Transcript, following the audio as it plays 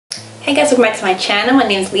Hey guys, welcome back to my channel. My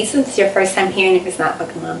name is Lisa. If it's your first time here, and if it's not,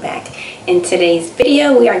 welcome on back. In today's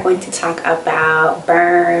video, we are going to talk about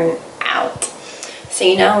burnout. So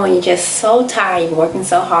when you're just so tired, you're working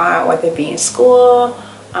so hard, whether it be in school,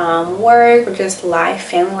 work, or just life,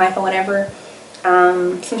 family life, or whatever.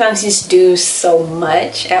 Sometimes you just do so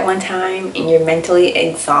much at one time and you're mentally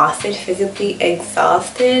exhausted, physically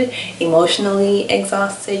exhausted, emotionally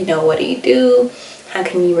exhausted. What do you do? How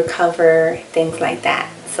can you recover? Things like that.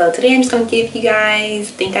 So today I'm just going to give you guys,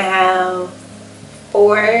 I think I have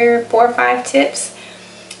four or five tips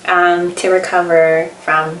to recover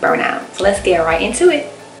from burnout. So let's get right into it.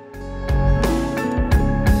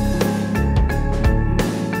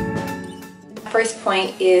 First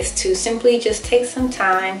point is to simply just take some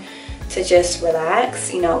time to just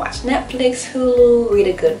relax, watch Netflix, Hulu, read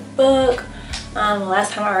a good book.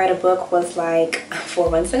 Last time I read a book was like 4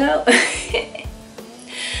 months ago.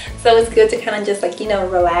 So it's good to kind of just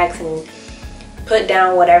relax and put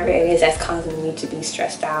down whatever it is that's causing you to be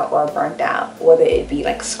stressed out or burnt out, whether it be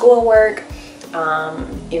like schoolwork,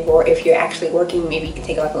 or if you're actually working, maybe you can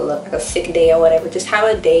take like a sick day or whatever. Just have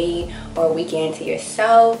a day or a weekend to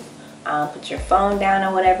yourself. Put your phone down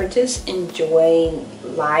or whatever. Just enjoy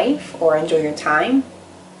life or enjoy your time.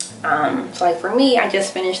 So like for me, I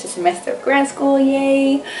just finished the semester of grad school.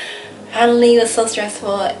 Yay! Finally, it was so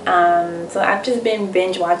stressful. So I've just been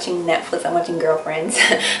binge watching Netflix. I'm watching Girlfriends.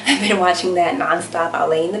 I've been watching that nonstop. I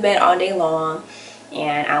lay in the bed all day long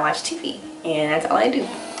and I watch TV, and that's all I do.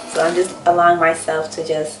 So I'm just allowing myself to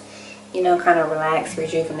just kind of relax,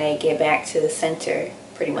 rejuvenate, get back to the center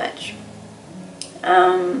pretty much.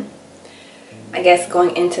 I guess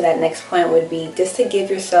going into that next point would be just to give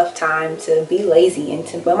yourself time to be lazy and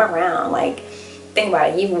to bum around. Like, think about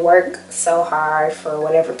it. You've worked so hard for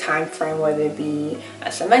whatever time frame, whether it be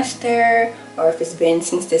a semester or if it's been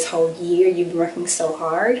since this whole year, you've been working so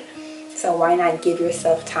hard. So why not give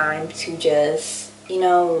yourself time to just,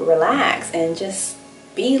 relax and just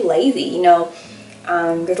be lazy?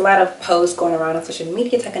 There's a lot of posts going around on social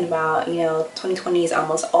media talking about, 2020 is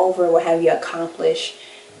almost over. What have you accomplished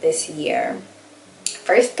this year?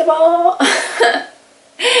 First of all,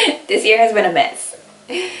 this year has been a mess.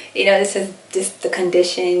 This is just the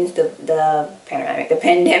conditions, the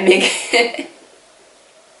pandemic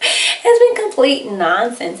has been complete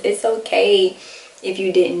nonsense. It's okay if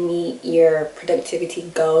you didn't meet your productivity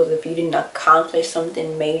goals, if you didn't accomplish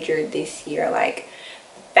something major this year. Like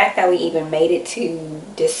the fact that we even made it to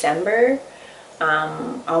December,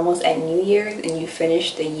 almost at New Year's, and you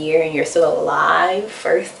finished the year and you're still alive,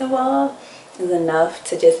 first of all, is enough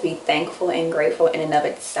to just be thankful and grateful in and of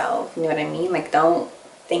itself. You know what I mean? Like, don't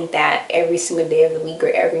think that every single day of the week or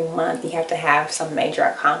every month you have to have some major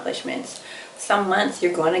accomplishments. Some months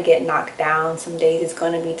you're going to get knocked down. Some days it's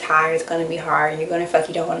going to be tired, it's going to be hard, you're going to feel like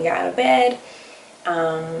you don't want to get out of bed,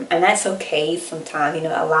 and that's okay sometimes.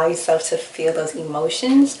 Allow yourself to feel those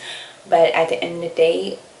emotions, but at the end of the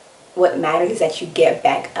day, what matters is that you get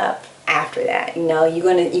back up after that.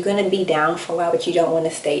 You're gonna be down for a while, but you don't want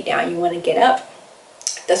to stay down. You want to get up,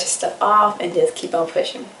 dust your stuff off, and just keep on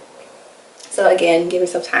pushing. So again, give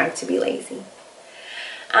yourself time to be lazy.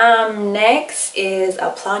 Next is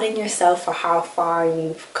applauding yourself for how far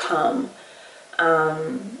you've come.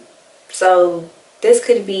 So this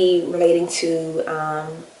could be relating to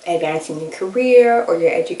advancing your career or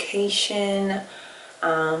your education.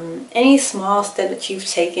 Any small step that you've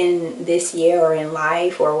taken this year or in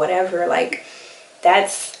life or whatever, like,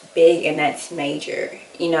 that's big and that's major.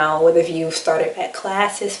 Whether if you started at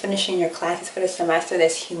classes, finishing your classes for the semester,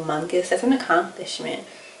 that's humongous. That's an accomplishment.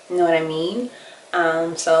 You know what I mean?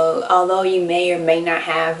 So although you may or may not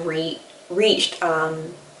have reached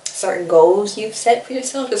certain goals you've set for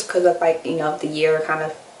yourself, just because of the year kind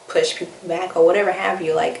of pushed people back or whatever have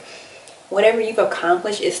you, like, whatever you've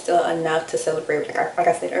accomplished is still enough to celebrate. Like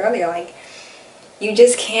I said earlier, like, you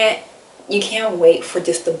can't wait for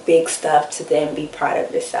just the big stuff to then be proud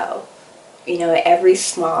of yourself. Every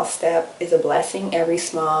small step is a blessing. Every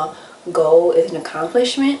small goal is an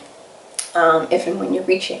accomplishment, if and when you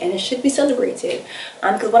reach it, and it should be celebrated.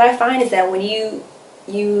 Because what I find is that when you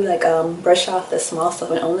brush off the small stuff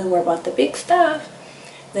and only worry about the big stuff,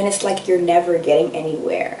 then it's like you're never getting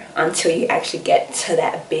anywhere until you actually get to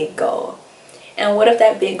that big goal. And what if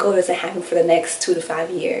that big goal doesn't happen for the next 2 to 5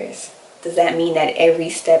 years? Does that mean that every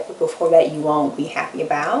step before that you won't be happy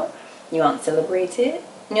about? You won't celebrate it?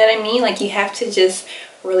 You know what I mean? Like, you have to just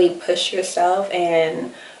really push yourself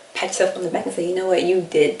and pat yourself on the back and say, you know what, you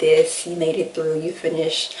did this, you made it through, you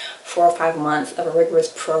finished 4 or 5 months of a rigorous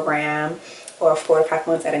program, or 4 or 5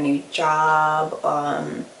 months at a new job,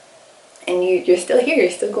 and you're still here,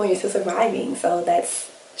 you're still going, you're still surviving. So that's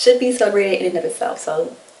should be celebrated in and of itself.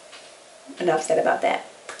 So enough said about that.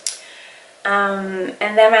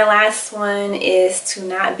 And then my last one is to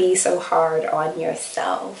not be so hard on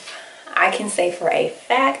yourself. I can say for a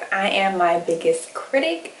fact, I am my biggest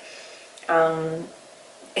critic.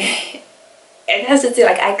 It has to do,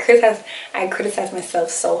 like, I criticize myself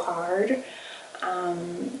so hard.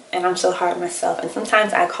 And I'm so hard on myself. And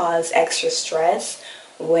sometimes I cause extra stress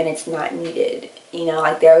when it's not needed. You know,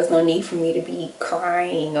 like there was no need for me to be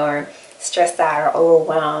crying or stressed out or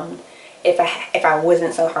overwhelmed. If I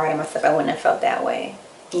wasn't so hard on myself, I wouldn't have felt that way.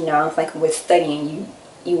 You know, it's like with studying,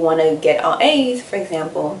 you want to get all A's, for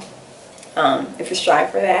example. If you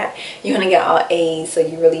strive for that, you want to get all A's, so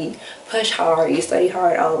you really push hard, you study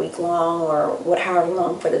hard all week long or however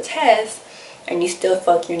long for the test, and you still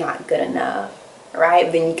feel like you're not good enough,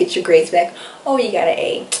 right? Then you get your grades back, oh, you got an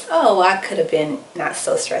A. Oh, well, I could have been not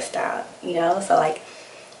so stressed out, you know? So like,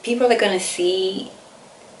 people are going to see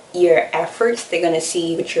your efforts, they're going to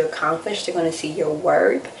see what you accomplished, they're going to see your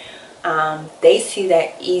work. They see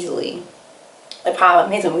that easily. The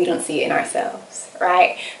problem is when we don't see it in ourselves,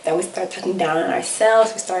 right? Then we start talking down on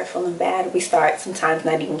ourselves, we start feeling bad, we start sometimes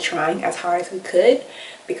not even trying as hard as we could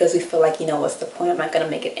because we feel like, you know, what's the point? I'm not going to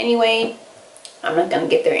make it anyway. I'm not going to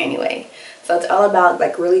get there anyway. So it's all about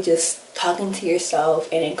like really just talking to yourself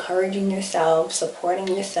and encouraging yourself, supporting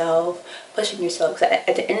yourself, pushing yourself. Because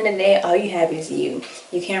at the end of the day, all you have is you.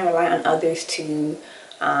 You can't rely on others to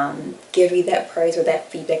give you that praise or that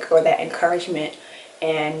feedback or that encouragement,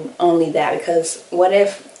 and only that. Because what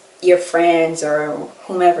if your friends or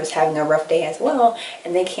whomever is having a rough day as well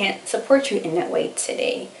and they can't support you in that way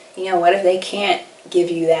today? You know, what if they can't give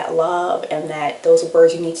you that love and those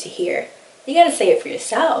words you need to hear? You gotta say it for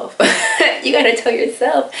yourself. You gotta tell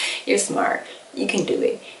yourself you're smart, you can do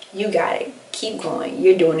it, you got it, keep going,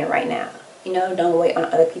 you're doing it right now. You know, don't wait on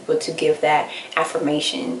other people to give that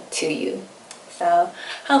affirmation to you. So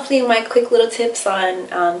hopefully my quick little tips on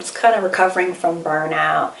just kind of recovering from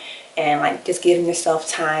burnout and like just giving yourself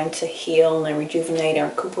time to heal and rejuvenate and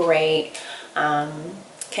recuperate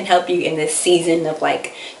can help you in this season of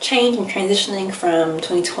like change and transitioning from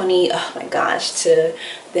 2020, oh my gosh, to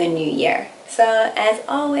the new year. So as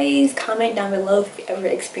always, comment down below if you ever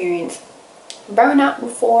experienced burnout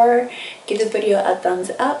before. Give this video a thumbs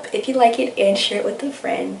up if you like it and share it with a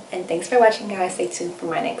friend. And thanks for watching, guys. Stay tuned for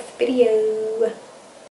my next video.